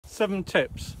7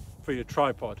 tips for your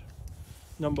tripod.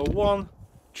 Number 1,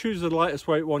 choose the lightest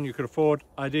weight one you can afford.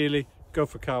 Ideally, go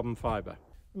for carbon fibre.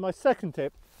 My second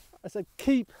tip, I said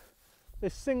keep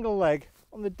this single leg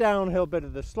on the downhill bit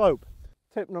of the slope.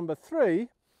 Tip number 3,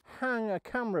 hang a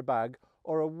camera bag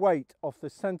or a weight off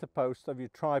the centre post of your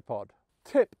tripod.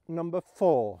 Tip number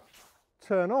 4,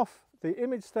 turn off the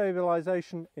image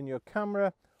stabilisation in your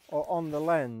camera or on the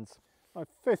lens. My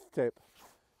 5th tip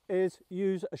is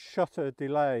use a shutter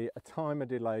delay, a timer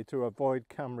delay, to avoid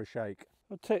camera shake.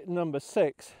 Tip number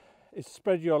 6 is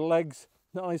spread your legs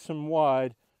nice and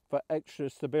wide for extra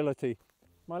stability.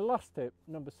 My last tip,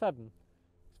 number 7, is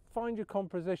find your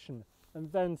composition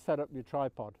and then set up your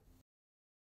tripod.